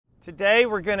Today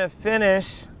we're going to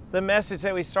finish the message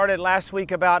that we started last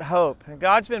week about hope. And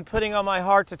God's been putting on my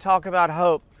heart to talk about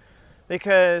hope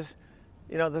because,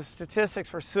 the statistics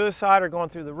for suicide are going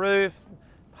through the roof.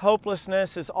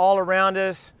 Hopelessness is all around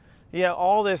us.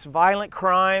 All this violent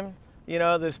crime.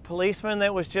 This policeman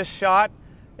that was just shot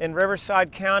in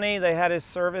Riverside County, they had his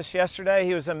service yesterday.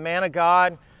 He was a man of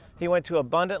God. He went to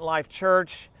Abundant Life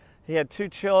Church. He had 2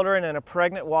 children and a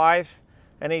pregnant wife.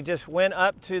 And he just went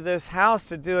up to this house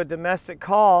to do a domestic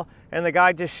call, and the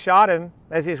guy just shot him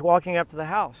as he's walking up to the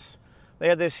house. They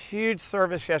had this huge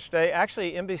service yesterday.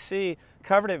 Actually, NBC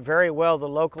covered it very well. The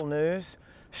local news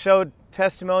showed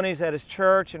testimonies at his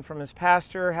church and from his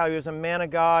pastor, how he was a man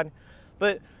of God.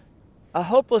 But a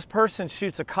hopeless person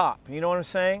shoots a cop, you know what I'm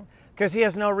saying? Because he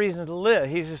has no reason to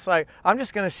live. He's just like, I'm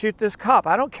just going to shoot this cop.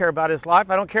 I don't care about his life.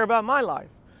 I don't care about my life.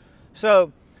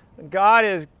 So God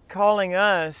is calling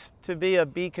us to be a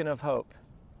beacon of hope,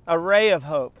 a ray of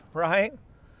hope, right?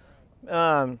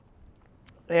 And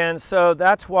so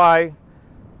that's why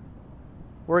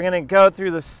we're going to go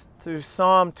through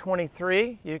Psalm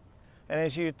 23. And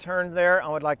as you turn there, I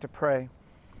would like to pray.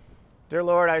 Dear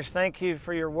Lord, I just thank you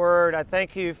for your word. I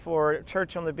thank you for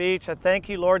Church on the Beach. I thank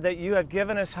you, Lord, that you have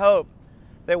given us hope,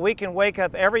 that we can wake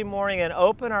up every morning and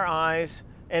open our eyes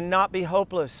and not be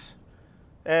hopeless.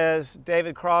 As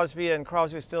David Crosby and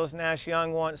Crosby, Stills, Nash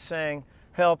Young once sang,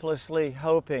 helplessly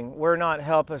hoping. We're not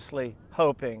helplessly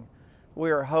hoping.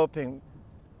 We are hoping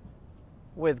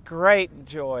with great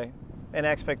joy and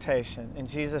expectation. In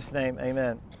Jesus' name,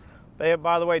 amen.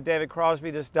 By the way, David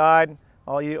Crosby just died.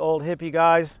 All you old hippie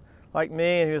guys like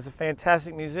me, and he was a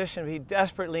fantastic musician. He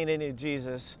desperately needed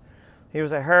Jesus. He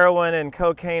was a heroin and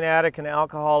cocaine addict and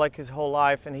alcoholic his whole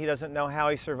life, and he doesn't know how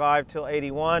he survived till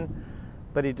 81.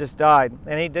 But he just died.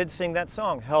 And he did sing that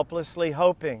song, helplessly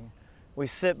hoping. We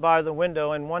sit by the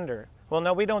window and wonder. Well,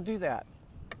 no, we don't do that.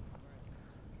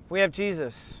 We have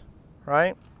Jesus,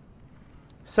 right?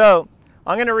 So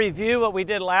I'm going to review what we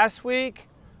did last week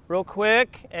real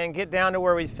quick and get down to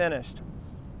where we finished.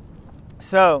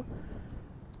 So,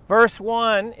 verse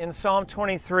 1 in Psalm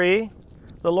 23,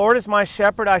 the Lord is my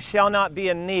shepherd, I shall not be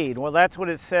in need. Well, that's what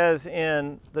it says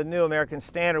in the New American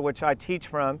Standard, which I teach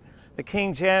from. The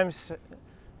King James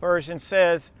Version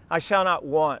says, I shall not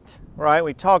want, right?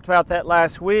 We talked about that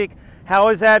last week. How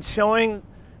is that showing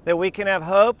that we can have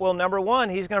hope? Well, number one,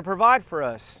 he's going to provide for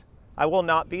us. I will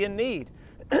not be in need.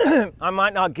 I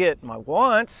might not get my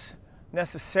wants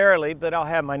necessarily, but I'll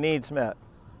have my needs met.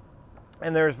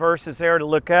 And there's verses there to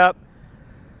look up.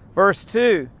 Verse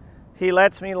 2, he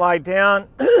lets me lie down,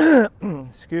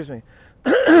 excuse me.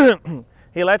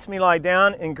 He lets me lie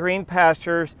down in green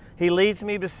pastures. He leads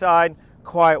me beside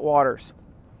quiet waters.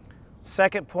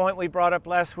 Second point we brought up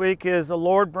last week is the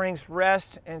Lord brings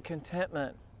rest and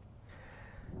contentment.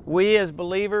 We as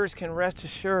believers can rest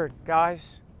assured,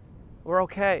 guys, we're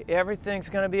okay. Everything's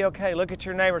going to be okay. Look at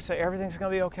your neighbor and say, everything's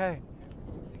going to be okay.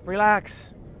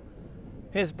 Relax.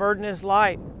 His burden is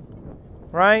light,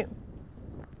 right?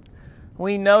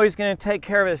 We know he's going to take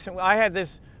care of us. I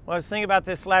was thinking about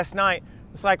this last night.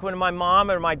 It's like when my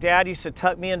mom or my dad used to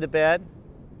tuck me into bed,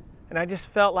 and I just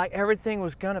felt like everything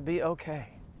was going to be okay.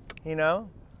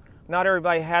 Not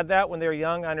everybody had that when they were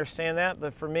young, I understand that,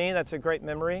 but for me, that's a great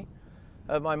memory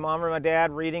of my mom or my dad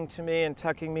reading to me and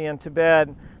tucking me into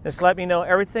bed. Just let me know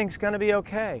everything's going to be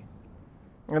okay.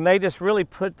 And they just really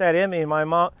put that in me. My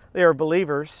mom, they were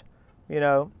believers,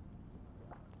 There's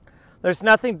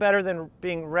nothing better than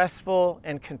being restful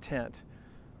and content.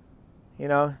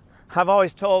 I've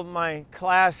always told my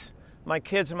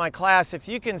kids in my class, if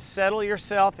you can settle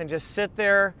yourself and just sit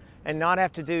there and not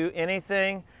have to do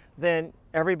anything, then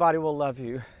everybody will love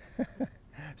you,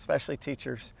 especially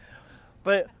teachers.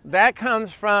 But that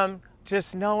comes from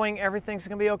just knowing everything's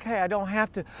going to be okay. I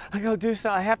have to go do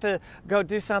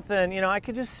something. I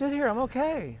could just sit here. I'm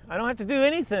okay. I don't have to do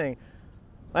anything.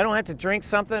 I don't have to drink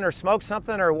something or smoke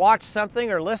something or watch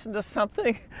something or listen to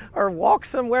something or walk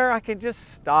somewhere. I can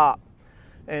just stop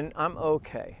and I'm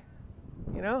okay.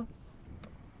 The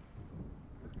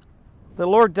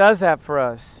Lord does that for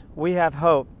us. We have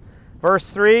hope.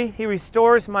 Verse 3, he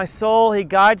restores my soul. He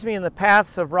guides me in the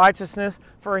paths of righteousness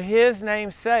for his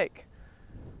name's sake.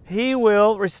 He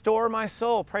will restore my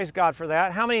soul. Praise God for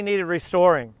that. How many needed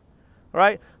restoring?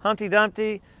 Right? Humpty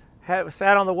Dumpty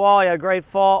sat on the wall. He had a great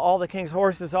fall. All the king's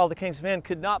horses, all the king's men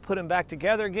could not put him back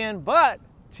together again, but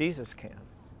Jesus can.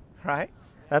 Right?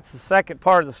 That's the second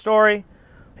part of the story.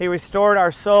 He restored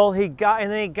our soul. And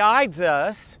then he guides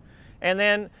us. And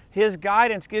then his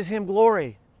guidance gives him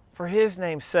glory. For his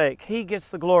name's sake, he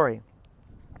gets the glory.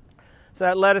 So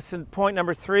that led us to point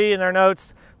number 3 in our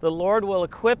notes. The Lord will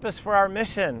equip us for our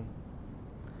mission.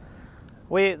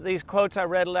 These quotes I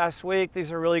read last week,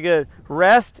 these are really good.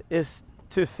 Rest is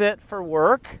to fit for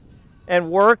work,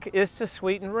 and work is to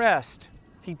sweeten rest.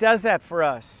 He does that for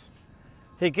us.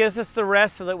 He gives us the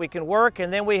rest so that we can work,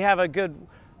 and then we have a good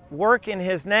work in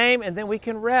His name, and then we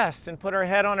can rest and put our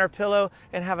head on our pillow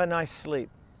and have a nice sleep.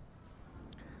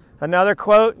 Another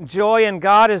quote, joy in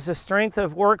God is the strength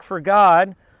of work for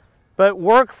God, but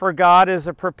work for God is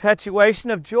a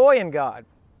perpetuation of joy in God.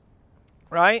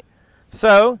 Right?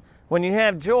 So, when you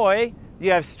have joy,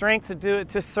 you have strength to do it,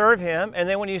 to serve Him, and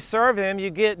then when you serve Him, you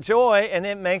get joy, and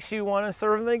it makes you want to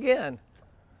serve Him again.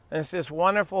 And it's this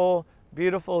wonderful,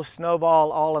 beautiful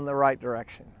snowball all in the right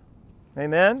direction.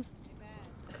 Amen?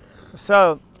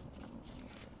 So,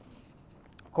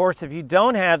 of course, if you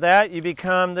don't have that, you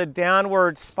become the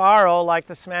downward spiral like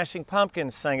the Smashing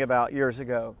Pumpkins sang about years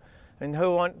ago. And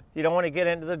you don't want to get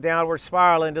into the downward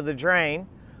spiral, into the drain,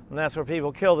 and that's where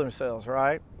people kill themselves,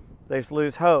 right? They just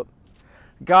lose hope.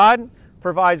 God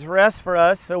provides rest for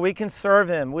us so we can serve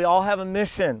Him. We all have a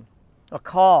mission, a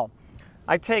call.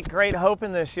 I take great hope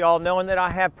in this, y'all, knowing that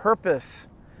I have purpose.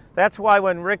 That's why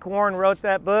when Rick Warren wrote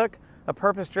that book, A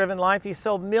Purpose-Driven Life, he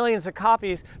sold millions of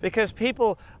copies because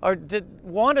people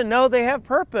want to know they have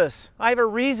purpose. I have a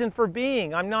reason for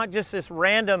being. I'm not just this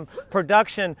random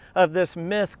production of this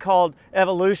myth called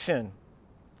evolution.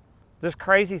 This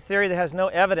crazy theory that has no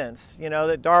evidence,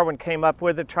 that Darwin came up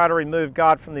with to try to remove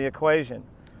God from the equation.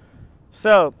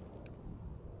 So,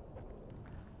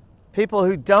 people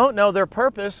who don't know their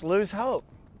purpose lose hope.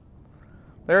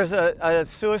 There's a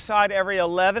suicide every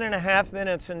 11 and a half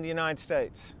minutes in the United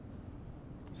States.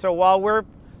 So while we're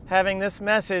having this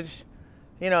message,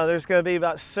 there's going to be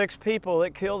about 6 people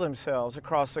that kill themselves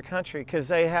across the country because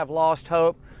they have lost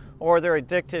hope or they're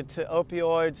addicted to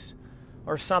opioids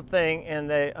or something and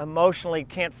they emotionally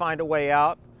can't find a way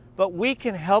out. But we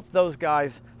can help those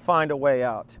guys find a way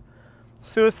out.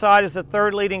 Suicide is the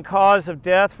 3rd leading cause of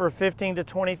death for 15 to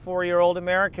 24-year-old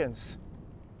Americans.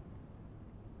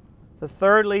 The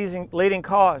 3rd leading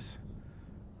cause.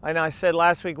 And I said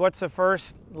last week, what's the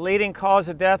first leading cause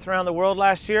of death around the world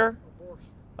last year?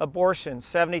 Abortion.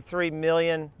 73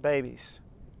 million babies.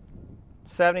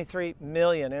 73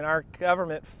 million, and our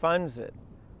government funds it.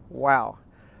 Wow.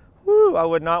 Woo, I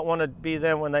would not want to be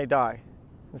them when they die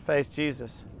and face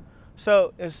Jesus.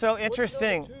 So it's so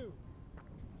interesting.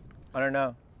 I don't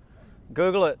know.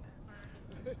 Google it.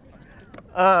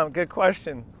 Good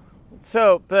question.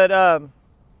 So,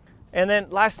 and then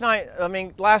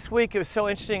last week it was so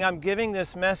interesting. I'm giving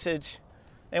this message,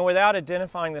 and without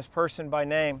identifying this person by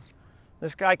name,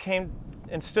 this guy came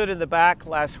and stood in the back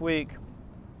last week,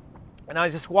 and I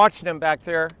was just watching him back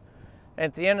there. And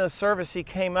at the end of the service, he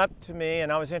came up to me,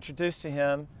 and I was introduced to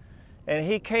him. And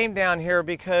he came down here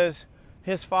because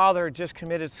his father had just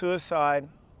committed suicide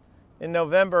in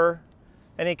November,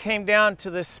 and he came down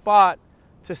to this spot,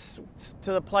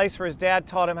 to the place where his dad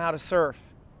taught him how to surf.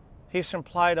 He's from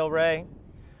Playa del Rey,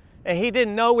 and he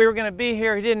didn't know we were going to be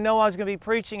here. He didn't know I was going to be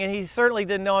preaching, and he certainly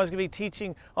didn't know I was going to be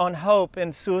teaching on hope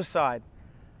and suicide.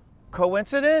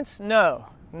 Coincidence? No,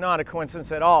 not a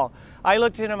coincidence at all. I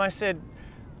looked at him, I said,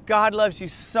 God loves you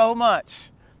so much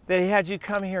that He had you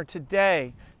come here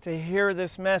today to hear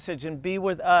this message and be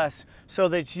with us so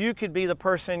that you could be the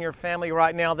person in your family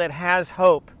right now that has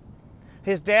hope.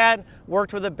 His dad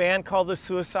worked with a band called the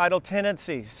Suicidal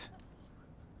Tendencies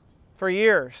for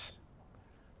years,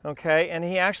 okay? And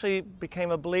he actually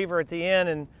became a believer at the end,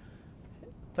 and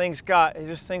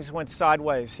things went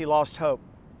sideways. He lost hope.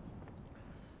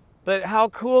 But how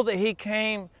cool that he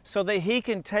came so that he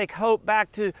can take hope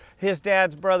back to his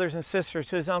dad's brothers and sisters,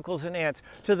 to his uncles and aunts,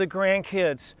 to the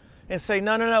grandkids, and say,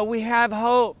 no, we have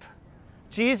hope.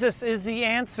 Jesus is the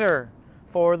answer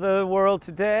for the world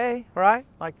today, right?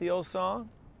 Like the old song.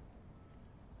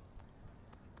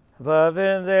 Above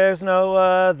Him there's no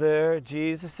other,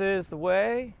 Jesus is the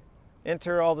way.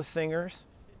 Enter all the singers.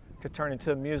 Could turn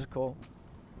into a musical.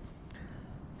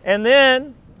 And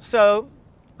then, so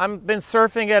I've been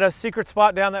surfing at a secret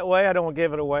spot down that way. I don't want to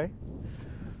give it away.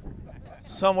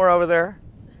 Somewhere over there.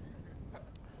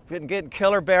 Getting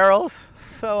killer barrels.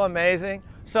 So amazing.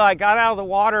 So I got out of the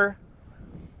water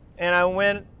and I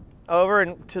went over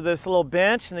to this little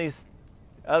bench, and these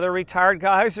other retired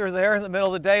guys are there in the middle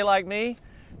of the day like me.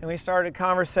 And we started a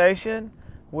conversation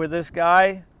with this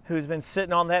guy who's been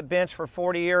sitting on that bench for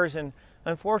 40 years. And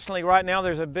unfortunately, right now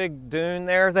there's a big dune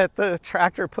there that the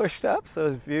tractor pushed up, so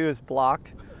his view is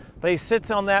blocked. But he sits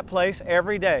on that place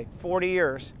every day, 40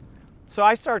 years. So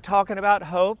I started talking about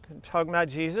hope and talking about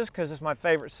Jesus because it's my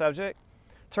favorite subject.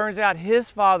 Turns out his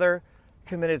father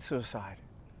committed suicide.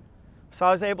 So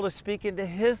I was able to speak into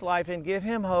his life and give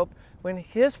him hope when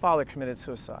his father committed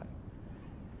suicide.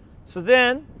 So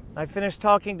then I finished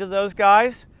talking to those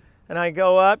guys, and I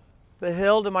go up the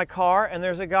hill to my car, and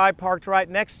there's a guy parked right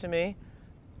next to me.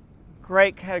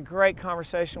 Had a great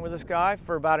conversation with this guy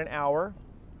for about an hour.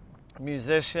 A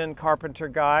musician, carpenter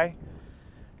guy.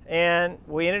 And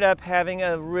we ended up having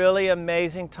a really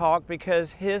amazing talk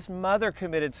because his mother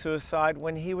committed suicide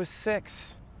when he was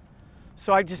 6.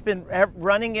 So I've just been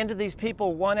running into these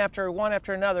people one after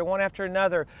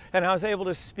another, and I was able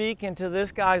to speak into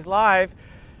this guy's life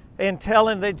and tell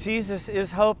him that Jesus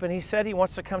is hope, and he said he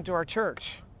wants to come to our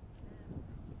church.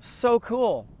 So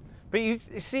cool. But you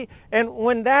see, and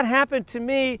when that happened to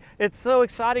me, it's so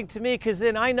exciting to me because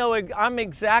then I know I'm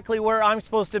exactly where I'm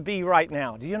supposed to be right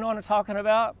now. Do you know what I'm talking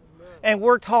about? And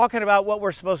we're talking about what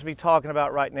we're supposed to be talking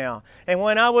about right now. And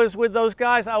when I was with those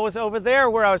guys, I was over there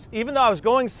where I was, even though I was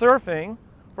going surfing,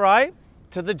 right,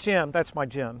 to the gym. That's my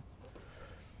gym.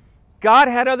 God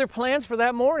had other plans for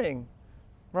that morning,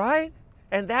 right?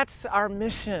 And that's our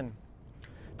mission.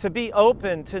 To be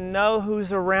open, to know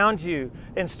who's around you,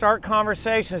 and start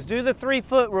conversations. Do the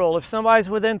 3-foot rule. If somebody's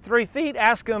within 3 feet,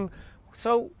 ask them,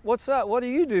 so what's up? What do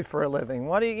you do for a living?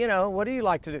 What do you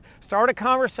like to do? Start a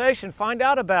conversation. Find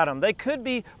out about them. They could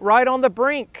be right on the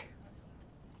brink.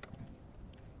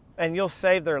 And you'll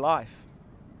save their life.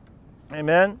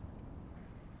 Amen?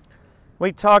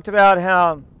 We talked about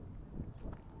how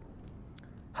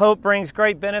hope brings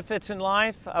great benefits in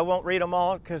life. I won't read them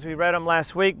all because we read them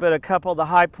last week, but a couple of the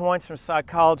high points from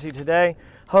psychology today.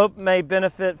 Hope may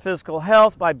benefit physical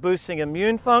health by boosting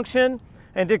immune function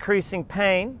and decreasing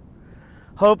pain.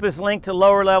 Hope is linked to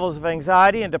lower levels of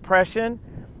anxiety and depression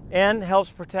and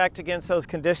helps protect against those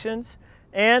conditions.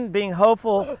 And being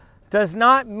hopeful does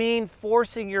not mean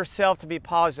forcing yourself to be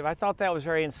positive. I thought that was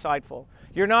very insightful.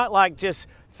 You're not like just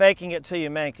faking it till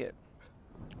you make it.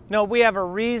 No, we have a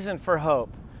reason for hope.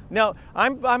 No,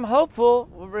 I'm hopeful,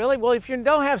 really. Well, if you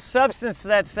don't have substance to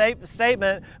that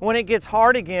statement, when it gets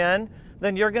hard again,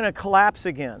 then you're going to collapse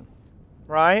again,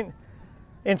 right?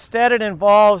 Instead, it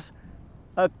involves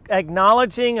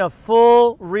acknowledging a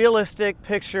full, realistic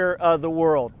picture of the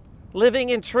world. Living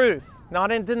in truth,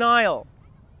 not in denial.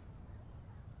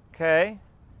 Okay?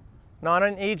 Not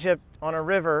in Egypt on a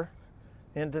river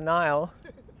in denial.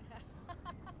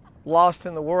 Lost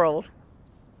in the world.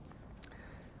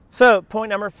 So, point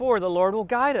number 4, the Lord will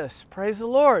guide us. Praise the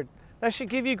Lord. That should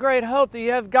give you great hope that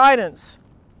you have guidance.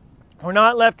 We're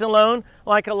not left alone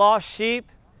like a lost sheep.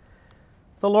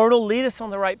 The Lord will lead us on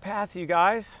the right path, you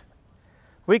guys.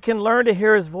 We can learn to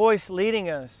hear His voice leading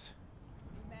us.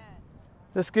 Amen.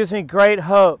 This gives me great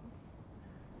hope.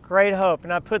 Great hope.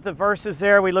 And I put the verses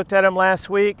there. We looked at them last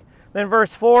week. Then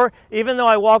verse 4, even though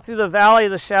I walk through the valley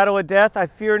of the shadow of death, I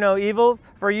fear no evil,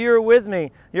 for you are with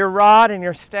me. Your rod and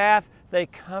your staff, they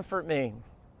comfort me.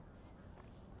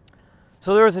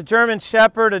 So there was a German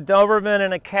shepherd, a Doberman,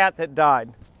 and a cat that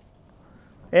died.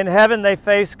 In heaven, they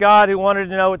faced God who wanted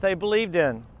to know what they believed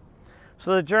in.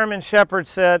 So the German shepherd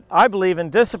said, I believe in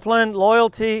discipline,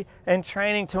 loyalty, and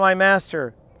training to my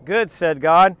master. Good, said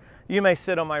God. You may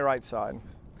sit on my right side.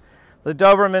 The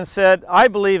Doberman said, I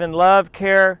believe in love,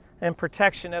 care, and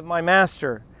protection of my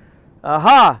master.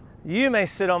 Aha, you may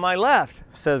sit on my left,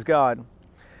 says God.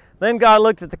 Then God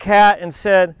looked at the cat and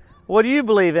said, what do you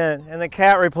believe in? And the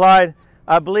cat replied,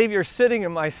 I believe you're sitting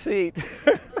in my seat.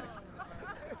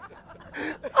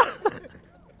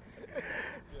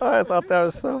 I thought that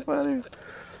was so funny.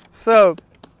 So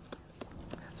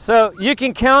you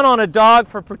can count on a dog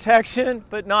for protection,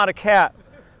 but not a cat,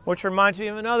 which reminds me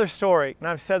of another story. And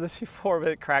I've said this before, but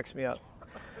it cracks me up.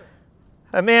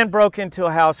 A man broke into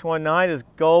a house one night. His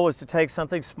goal was to take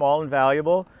something small and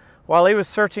valuable. While he was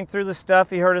searching through the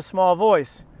stuff, he heard a small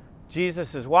voice.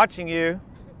 Jesus is watching you.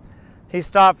 He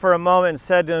stopped for a moment and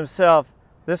said to himself,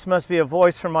 this must be a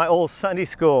voice from my old Sunday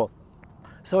school.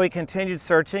 So he continued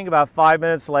searching. About 5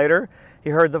 minutes later, he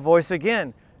heard the voice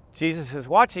again. Jesus is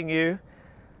watching you.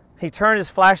 He turned his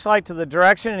flashlight to the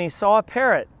direction and he saw a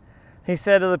parrot. He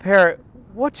said to the parrot,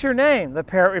 what's your name? The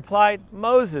parrot replied,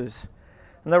 Moses.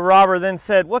 And the robber then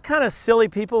said, what kind of silly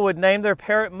people would name their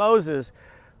parrot Moses?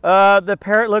 The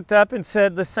parrot looked up and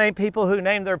said, the same people who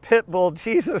named their pit bull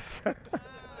Jesus.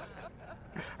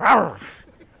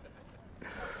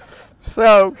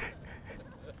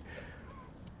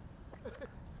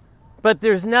 But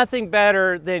there's nothing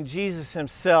better than Jesus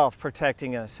himself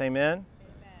protecting us. Amen? Amen.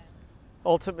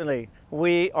 Ultimately,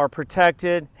 we are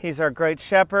protected. He's our great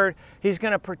shepherd. He's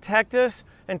going to protect us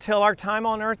until our time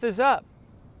on earth is up.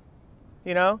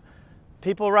 You know,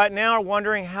 people right now are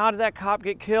wondering, how did that cop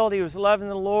get killed? He was loving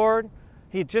the Lord.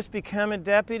 He'd just become a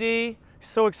deputy. He's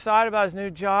so excited about his new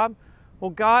job.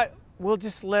 Well, God, we'll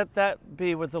just let that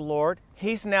be with the Lord.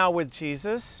 He's now with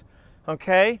Jesus.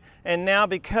 Okay? And now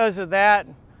because of that,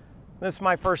 this is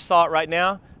my first thought right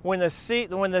now. When the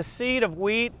seed of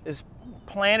wheat is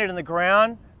planted in the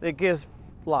ground, it gives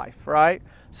life, right?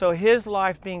 So his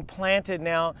life being planted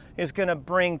now is going to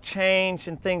bring change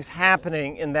and things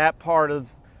happening in that part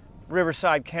of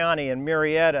Riverside County and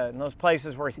Marietta and those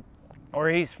places where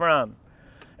he's from.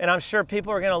 And I'm sure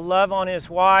people are going to love on his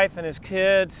wife and his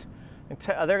kids. And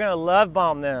they're going to love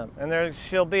bomb them. And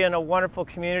she'll be in a wonderful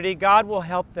community. God will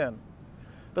help them.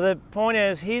 But the point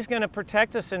is, he's going to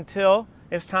protect us until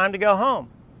it's time to go home.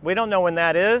 We don't know when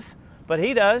that is, but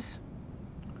he does.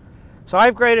 So I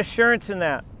have great assurance in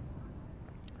that.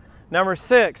 Number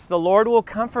 6, the Lord will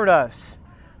comfort us.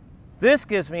 This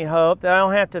gives me hope that I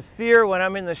don't have to fear when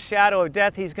I'm in the shadow of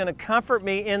death. He's going to comfort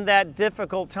me in that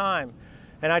difficult time.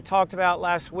 And I talked about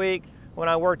last week when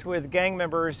I worked with gang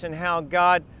members and how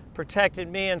God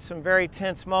protected me in some very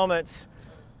tense moments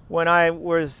when I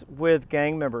was with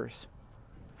gang members.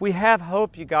 We have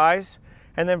hope, you guys.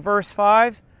 And then verse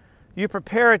 5, you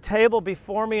prepare a table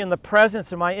before me in the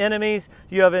presence of my enemies.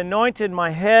 You have anointed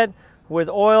my head with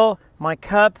oil. My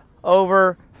cup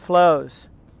overflows.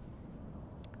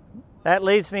 That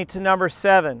leads me to number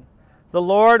 7. The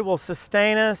Lord will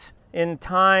sustain us in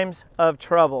times of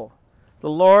trouble. The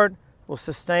Lord will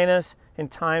sustain us in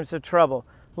times of trouble.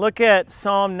 Look at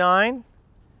Psalm 9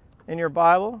 in your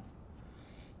Bible.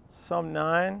 Psalm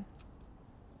 9.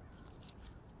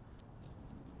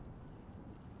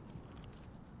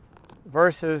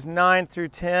 Verses 9 through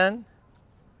 10.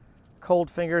 Cold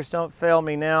fingers don't fail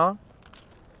me now.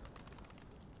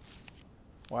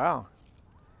 Wow.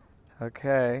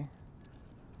 Okay.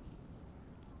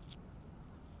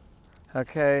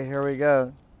 Okay, here we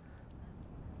go.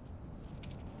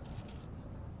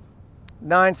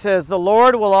 9 says, the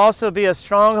Lord will also be a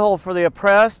stronghold for the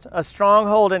oppressed, a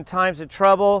stronghold in times of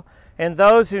trouble, and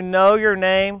those who know your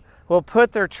name will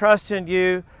put their trust in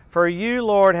you, for you,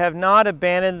 Lord, have not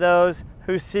abandoned those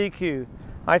who seek you.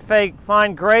 I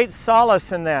find great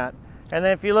solace in that. And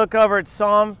then if you look over at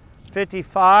Psalm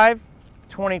 55,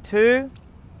 22,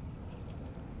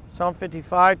 Psalm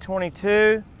 55,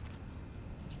 22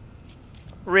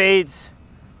 reads,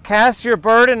 cast your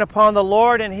burden upon the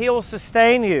Lord and he will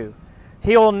sustain you.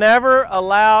 He will never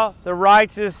allow the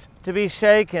righteous to be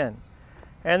shaken.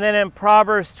 And then in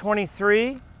Proverbs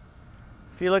 23,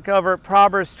 if you look over at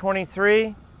Proverbs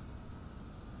 23,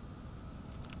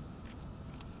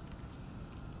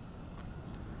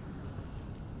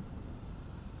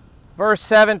 verse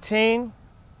 17,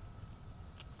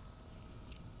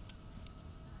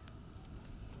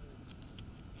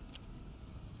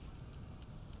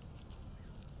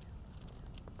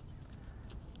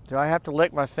 do I have to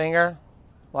lick my finger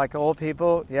like old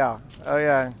people? Yeah. Oh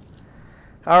yeah.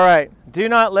 All right. Do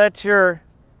not let your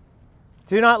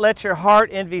heart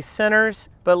envy sinners,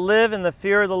 but live in the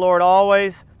fear of the Lord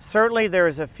always. Certainly there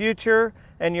is a future,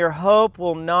 and your hope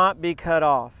will not be cut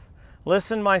off.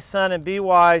 Listen, my son, and be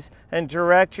wise, and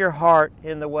direct your heart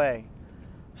in the way.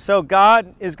 So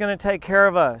God is going to take care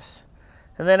of us.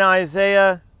 And then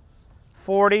Isaiah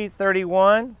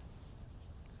 40:31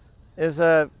 is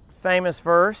a famous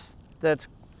verse that's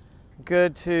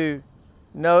good to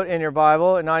note in your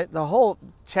Bible. And the whole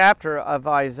chapter of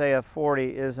Isaiah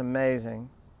 40 is amazing.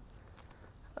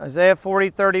 Isaiah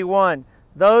 40:31,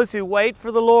 those who wait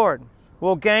for the Lord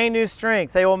will gain new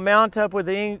strength. They will mount up with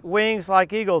wings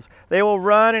like eagles. They will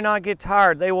run and not get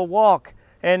tired. They will walk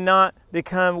and not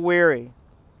become weary.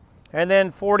 And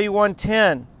then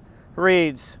 41:10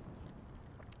 reads,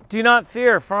 do not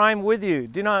fear, for I am with you.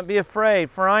 Do not be afraid,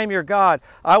 for I am your God.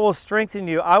 I will strengthen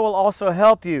you. I will also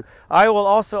help you. I will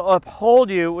also uphold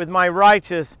you with my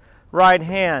righteous right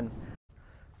hand.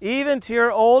 Even to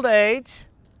your old age,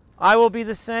 I will be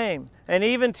the same. And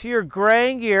even to your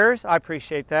graying years, I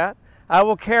appreciate that, I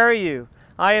will carry you.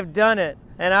 I have done it,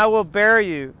 and I will bear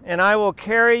you, and I will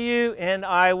carry you, and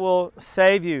I will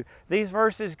save you. These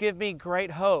verses give me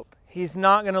great hope. He's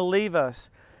not going to leave us.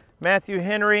 Matthew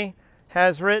Henry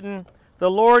has written,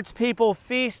 the Lord's people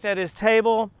feast at his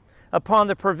table upon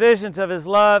the provisions of his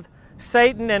love.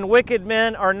 Satan and wicked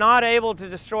men are not able to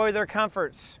destroy their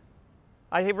comforts.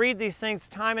 I read these things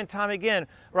time and time again.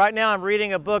 Right now I'm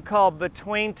reading a book called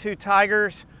Between Two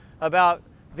Tigers about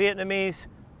Vietnamese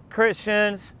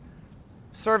Christians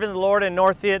serving the Lord in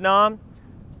North Vietnam,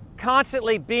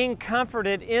 constantly being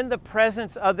comforted in the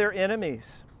presence of their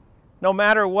enemies, no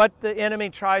matter what the enemy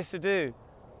tries to do.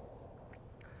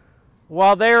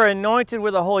 While they are anointed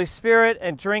with the Holy Spirit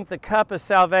and drink the cup of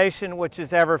salvation which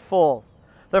is ever full.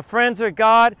 The friends of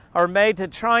God are made to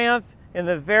triumph in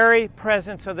the very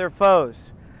presence of their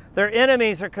foes. Their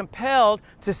enemies are compelled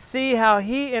to see how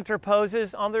he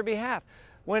interposes on their behalf.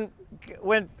 When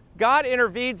God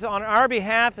intervenes on our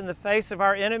behalf in the face of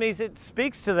our enemies, it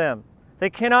speaks to them. They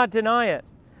cannot deny it.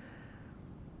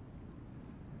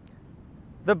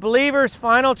 The believer's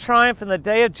final triumph in the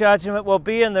day of judgment will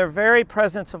be in their very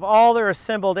presence of all their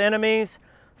assembled enemies,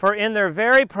 for in their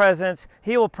very presence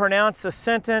he will pronounce a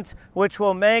sentence which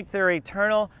will make their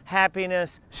eternal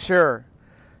happiness sure.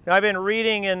 Now, I've been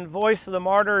reading in Voice of the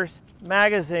Martyrs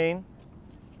magazine,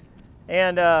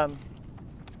 and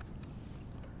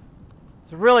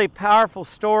it's a really powerful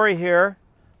story here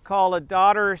called A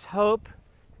Daughter's Hope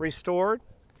Restored.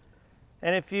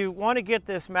 And if you want to get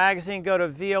this magazine, go to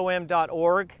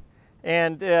vom.org,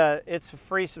 and it's a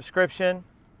free subscription.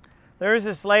 There's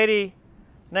this lady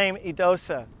named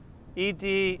Edosa,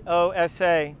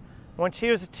 E-D-O-S-A. When she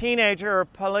was a teenager, her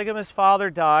polygamous father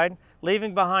died,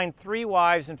 leaving behind 3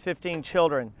 wives and 15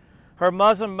 children. Her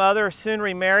Muslim mother soon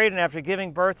remarried, and after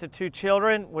giving birth to 2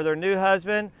 children with her new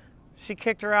husband, she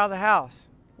kicked her out of the house.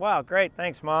 Wow, great,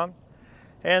 thanks, Mom.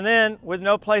 And then, with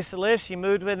no place to live, she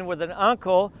moved in with an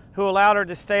uncle who allowed her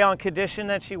to stay on condition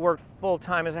that she worked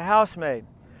full-time as a housemaid.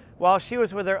 While she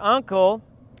was with her uncle,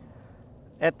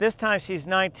 at this time she's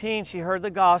 19, she heard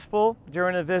the gospel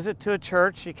during a visit to a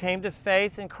church. She came to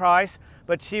faith in Christ,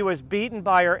 but she was beaten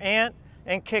by her aunt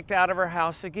and kicked out of her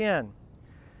house again.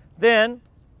 Then,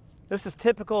 this is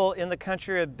typical in the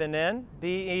country of Benin,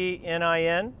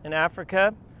 B-E-N-I-N, in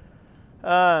Africa,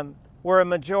 where a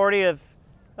majority of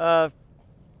the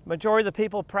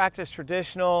people practice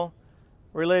traditional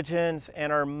religions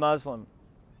and are Muslim.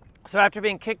 So after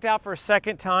being kicked out for a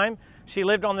second time, she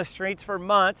lived on the streets for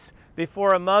months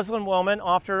before a Muslim woman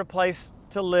offered her a place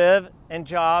to live and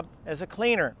job as a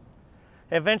cleaner.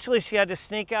 Eventually, she had to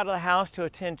sneak out of the house to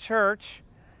attend church,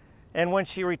 and when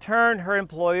she returned, her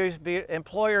employers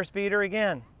beat her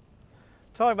again.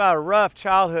 Talk about a rough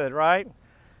childhood, right?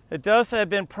 Edosa had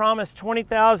been promised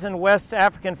 20,000 West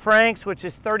African francs, which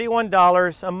is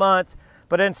 $31 a month,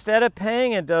 but instead of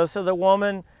paying Edosa, the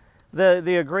woman,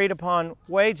 the agreed upon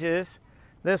wages,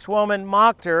 this woman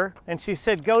mocked her, and she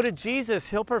said, "Go to Jesus,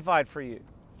 he'll provide for you."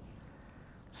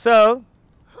 So,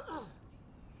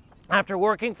 after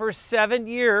working for 7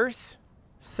 years,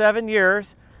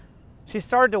 she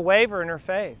started to waver in her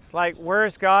faith. Like, where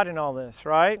is God in all this,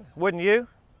 right? Wouldn't you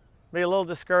be a little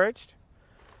discouraged?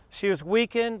 She was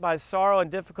weakened by sorrow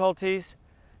and difficulties.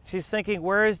 She's thinking,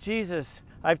 where is Jesus?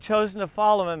 I've chosen to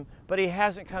follow him, but he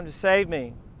hasn't come to save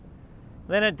me.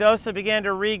 Then Edosa began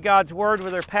to read God's word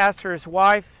with her pastor's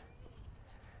wife,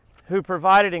 who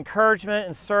provided encouragement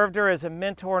and served her as a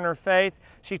mentor in her faith.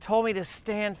 She told me to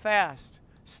stand fast.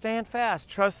 Stand fast.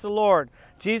 Trust the Lord.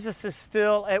 Jesus is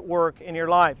still at work in your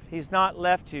life. He's not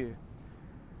left you.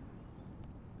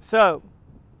 So,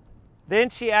 then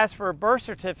she asked for a birth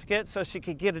certificate so she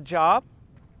could get a job,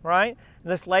 right?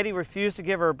 And this lady refused to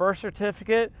give her a birth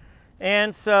certificate,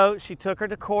 and so she took her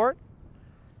to court.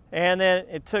 And then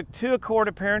it took 2 court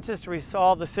appearances to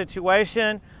resolve the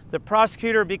situation. The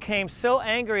prosecutor became so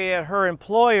angry at her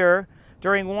employer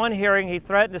during one hearing, he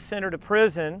threatened to send her to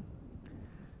prison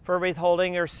for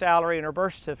withholding her salary and her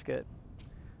birth certificate.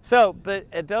 So, but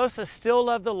Edosa still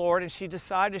loved the Lord, and she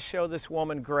decided to show this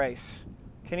woman grace.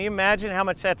 Can you imagine how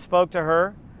much that spoke to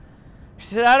her? She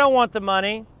said, I don't want the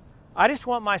money. I just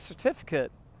want my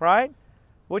certificate, right?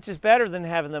 Which is better than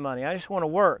having the money. I just want to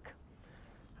work.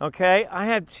 Okay,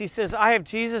 she says, I have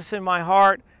Jesus in my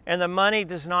heart, and the money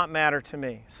does not matter to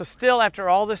me. So still, after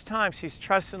all this time, she's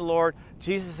trusting the Lord.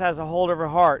 Jesus has a hold of her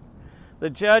heart. The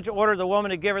judge ordered the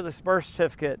woman to give her this birth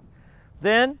certificate.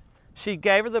 Then she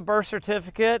gave her the birth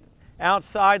certificate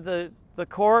outside the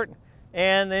court,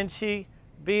 and then she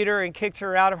beat her and kicked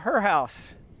her out of her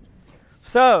house.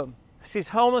 So she's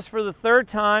homeless for the 3rd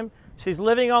time. She's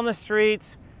living on the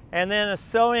streets, and then a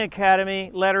sewing academy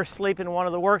let her sleep in one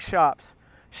of the workshops.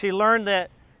 She learned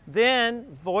that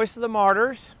then, Voice of the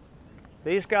Martyrs,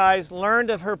 these guys learned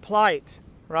of her plight,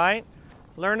 right?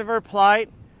 Learned of her plight.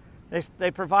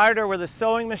 They provided her with a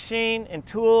sewing machine and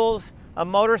tools, a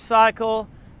motorcycle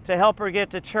to help her get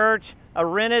to church, a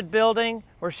rented building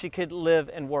where she could live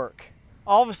and work.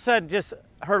 All of a sudden, just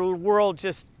her world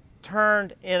just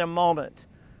turned in a moment.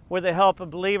 With the help of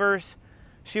believers,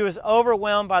 she was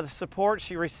overwhelmed by the support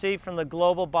she received from the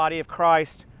global body of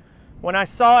Christ. When I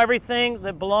saw everything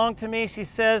that belonged to me, she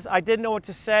says, I didn't know what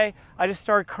to say. I just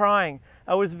started crying.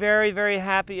 I was very, very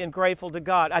happy and grateful to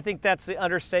God. I think that's the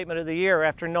understatement of the year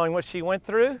after knowing what she went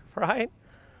through, right?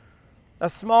 A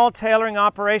small tailoring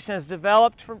operation has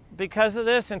developed because of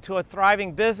this into a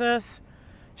thriving business.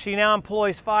 She now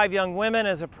employs 5 young women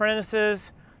as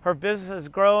apprentices. Her business is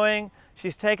growing.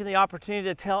 She's taken the opportunity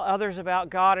to tell others about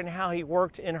God and how He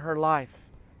worked in her life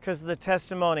because of the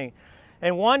testimony.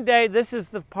 And one day, this is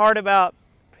the part about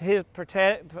His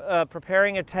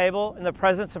preparing a table in the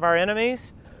presence of our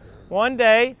enemies. One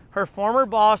day, her former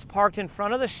boss parked in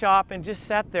front of the shop and just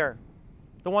sat there.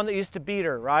 The one that used to beat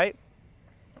her, right?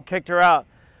 Kicked her out.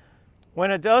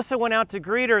 When Adosa went out to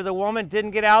greet her, the woman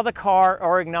didn't get out of the car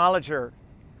or acknowledge her.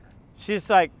 She's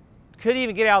like, couldn't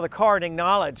even get out of the car and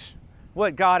acknowledge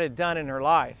what God had done in her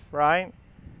life, right?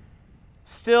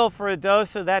 Still, for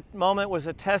Adosa, that moment was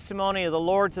a testimony of the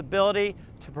Lord's ability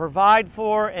to provide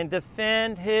for and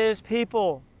defend His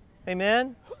people.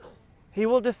 Amen? He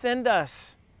will defend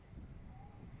us.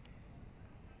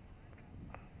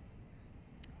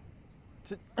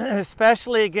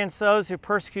 Especially against those who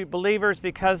persecute believers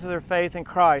because of their faith in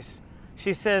Christ.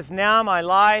 She says, now my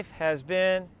life has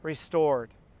been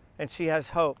restored, and she has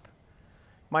hope.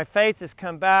 My faith has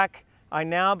come back. I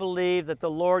now believe that the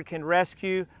Lord can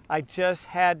rescue. I just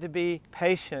had to be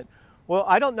patient. Well,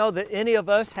 I don't know that any of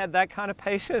us had that kind of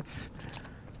patience.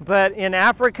 But in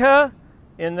Africa,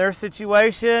 in their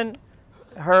situation,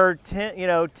 her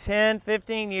 10,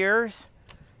 15 years,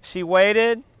 she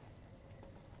waited.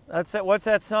 What's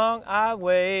that song? I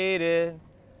waited.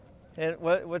 And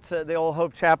what's the old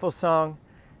Hope Chapel song?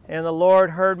 And the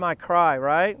Lord heard my cry,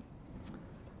 right?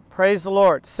 Praise the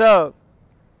Lord. So,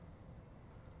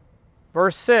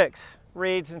 verse 6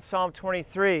 reads in Psalm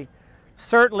 23,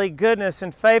 certainly goodness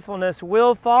and faithfulness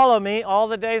will follow me all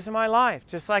the days of my life,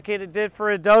 just like it did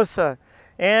for Adosa.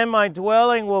 And my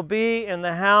dwelling will be in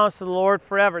the house of the Lord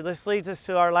forever. This leads us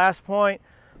to our last point.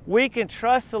 We can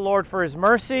trust the Lord for His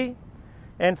mercy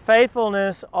and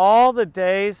faithfulness all the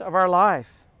days of our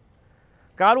life.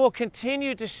 God will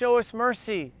continue to show us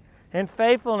mercy and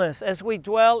faithfulness as we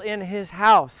dwell in His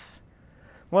house.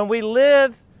 When we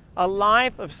live a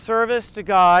life of service to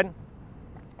God,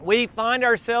 we find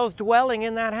ourselves dwelling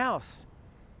in that house.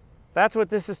 That's what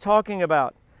this is talking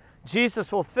about.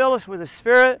 Jesus will fill us with His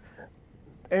Spirit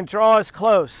and draw us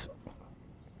close.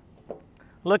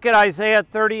 Look at Isaiah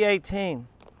 30:18.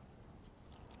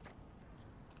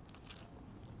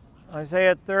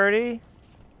 Isaiah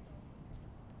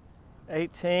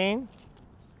 30:18.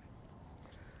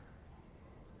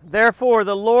 Therefore,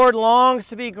 the Lord longs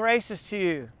to be gracious to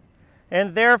you,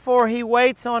 and therefore He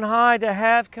waits on high to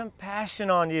have compassion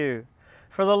on you.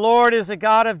 For the Lord is a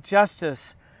God of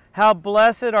justice. How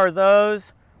blessed are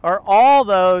all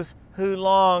those who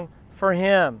long for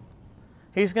Him.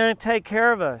 He's going to take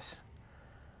care of us.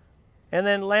 And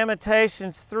then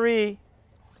Lamentations 3,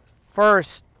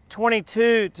 verse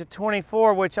 22 to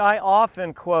 24, which I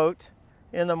often quote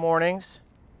in the mornings.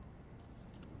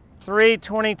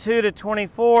 3:22 to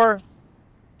 24.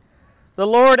 The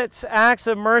Lord's acts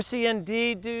of mercy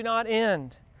indeed do not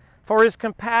end, for His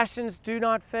compassions do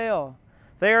not fail.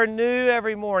 They are new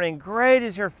every morning. Great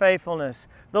is your faithfulness.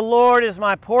 The Lord is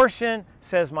my portion,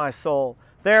 says my soul.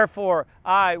 Therefore,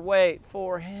 I wait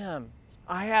for Him.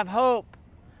 I have hope.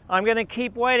 I'm going to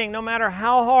keep waiting no matter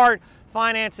how hard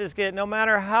finances get, no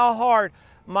matter how hard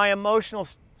my emotional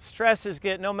stresses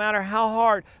get, no matter how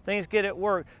hard things get at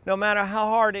work, no matter how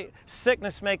hard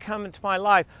sickness may come into my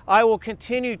life. I will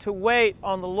continue to wait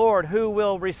on the Lord who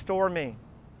will restore me.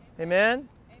 Amen?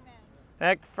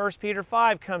 That 1 Peter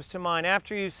 5 comes to mind.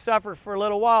 After you suffer for a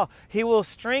little while, He will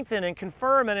strengthen and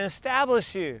confirm and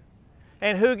establish you.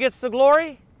 And who gets the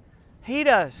glory? He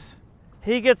does.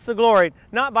 He gets the glory,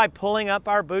 not by pulling up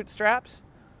our bootstraps.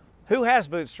 Who has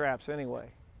bootstraps anyway?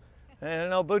 And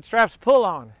no bootstraps to pull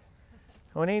on.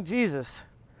 We need Jesus.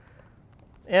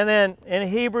 And then in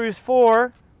Hebrews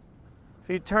 4, if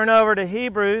you turn over to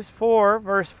Hebrews 4,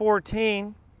 verse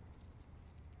 14,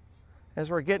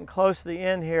 as we're getting close to the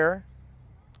end here.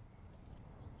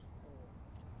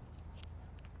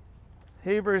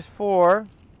 Hebrews 4,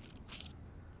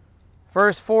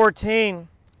 verse 14.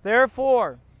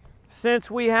 Therefore,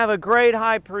 since we have a great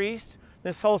high priest,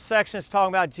 this whole section is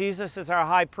talking about Jesus as our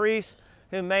high priest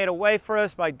who made a way for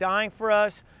us by dying for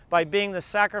us, by being the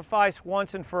sacrifice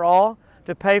once and for all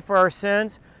to pay for our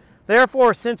sins.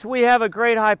 Therefore, since we have a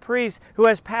great high priest who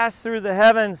has passed through the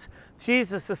heavens,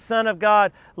 Jesus, the Son of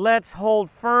God, let's hold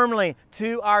firmly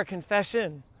to our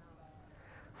confession.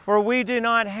 For we do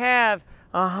not have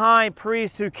a high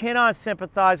priest who cannot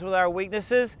sympathize with our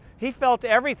weaknesses. He felt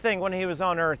everything when He was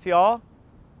on earth, y'all.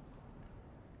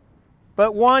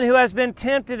 But one who has been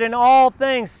tempted in all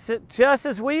things, just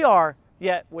as we are,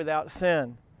 yet without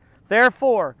sin.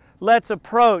 Therefore, let's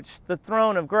approach the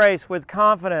throne of grace with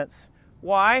confidence.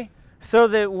 Why? So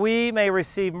that we may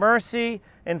receive mercy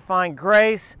and find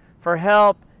grace for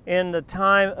help in the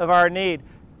time of our need.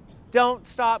 don't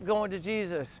stop going to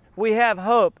Jesus. We have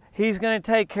hope. He's going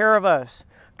to take care of us.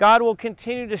 God will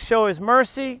continue to show His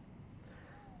mercy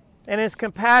and His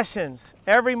compassions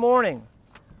every morning.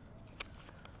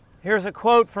 Here's a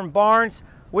quote from Barnes.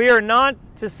 We are not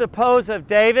to suppose of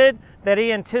David that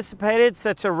he anticipated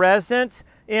such a residence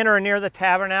in or near the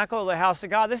tabernacle, the house of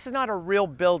God. This is not a real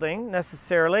building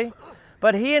necessarily,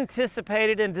 but he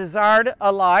anticipated and desired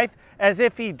a life as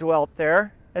if he dwelt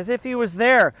there, as if he was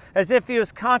there, as if he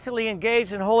was constantly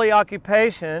engaged in holy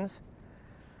occupations.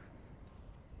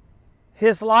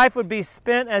 His life would be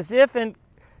spent as if in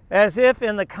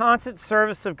the constant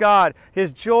service of God.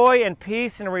 His joy and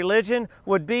peace in religion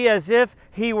would be as if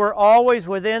he were always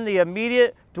within the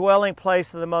immediate dwelling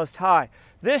place of the Most High.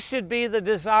 This should be the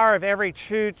desire of every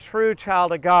true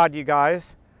child of God, you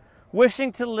guys.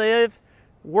 Wishing to live,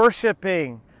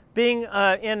 worshiping, being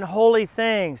in holy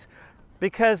things,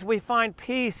 because we find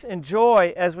peace and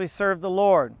joy as we serve the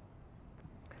Lord.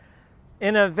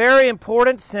 In a very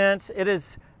important sense, it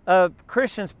is a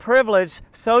Christian's privilege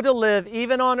so to live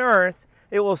even on earth.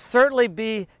 It will certainly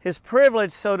be his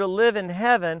privilege so to live in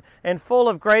heaven, and full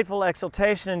of grateful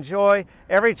exultation and joy,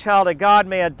 every child of God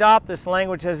may adopt this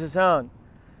language as his own.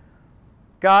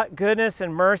 God, goodness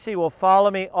and mercy will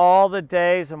follow me all the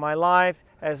days of my life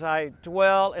as I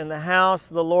dwell in the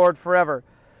house of the Lord forever.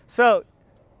 So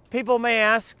people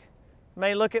may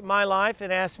look at my life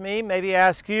and ask me, maybe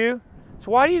ask you, so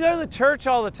why do you go to the church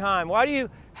all the time? Why do you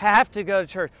have to go to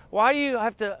church? Why do you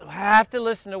have to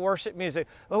listen to worship music?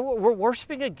 Oh, we're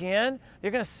worshiping again?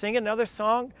 You're going to sing another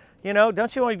song? You know,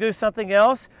 don't you want to do something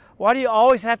else? Why do you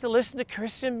always have to listen to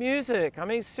Christian music? I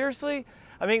mean, seriously?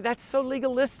 I mean, that's so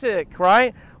legalistic,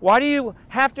 right? Why do you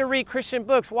have to read Christian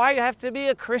books? Why do you have to be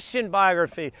a Christian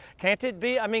biography? Can't it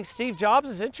be? I mean, Steve Jobs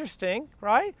is interesting,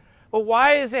 right? Well,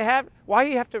 why do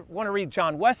you have to want to read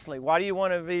John Wesley? Why do you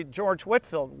want to read George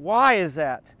Whitefield? Why is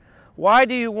that? Why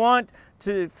do you want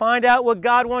to find out what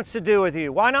God wants to do with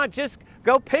you? Why not just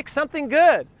go pick something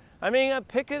good? I mean,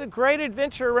 pick a great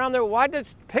adventure around there. Why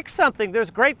just pick something? There's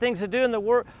great things to do in the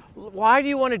world. Why do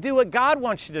you want to do what God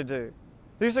wants you to do?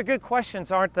 These are good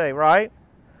questions, aren't they, right?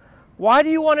 Why do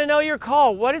you want to know your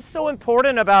call? What is so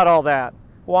important about all that?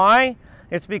 Why?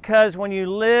 It's because when you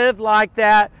live like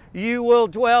that, you will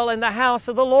dwell in the house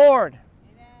of the Lord.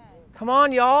 Amen. Come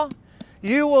on, y'all.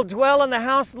 You will dwell in the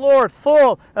house of the Lord,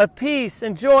 full of peace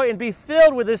and joy, and be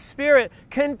filled with His Spirit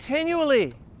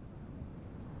continually.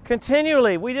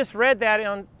 Continually. We just read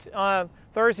that on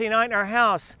Thursday night in our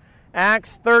house,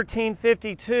 Acts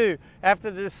 13:52. After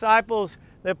the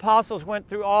apostles went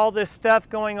through all this stuff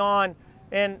going on,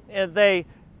 and they,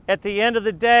 at the end of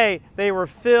the day, they were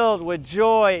filled with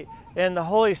joy and the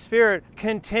Holy Spirit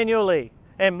continually,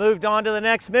 and moved on to the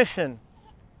next mission.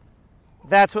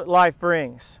 That's what life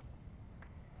brings.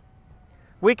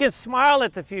 We can smile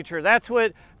at the future. That's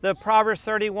what the Proverbs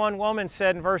 31 woman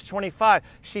said in verse 25.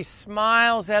 She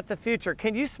smiles at the future.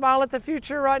 Can you smile at the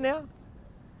future right now?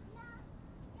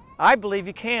 I believe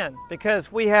you can,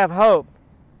 because we have hope.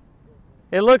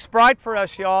 It looks bright for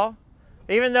us, y'all.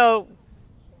 Even though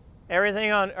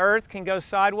everything on earth can go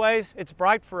sideways, it's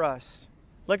bright for us.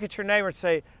 Look at your neighbor and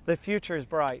say, the future is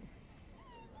bright.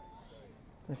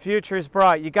 The future is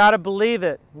bright. You got to believe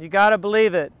it. You got to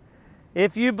believe it.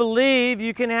 If you believe,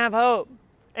 you can have hope.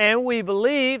 And we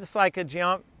believe, it's like a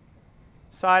jump,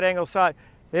 side angle, side.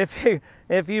 If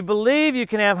you believe, you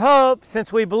can have hope.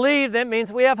 Since we believe, that means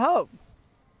we have hope.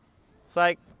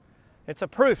 It's a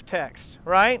proof text,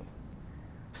 right?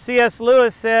 C.S.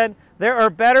 Lewis said, there are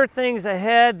better things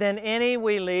ahead than any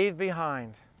we leave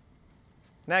behind.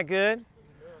 Isn't that good?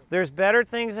 There's better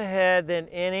things ahead than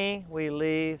any we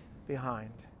leave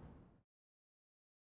behind.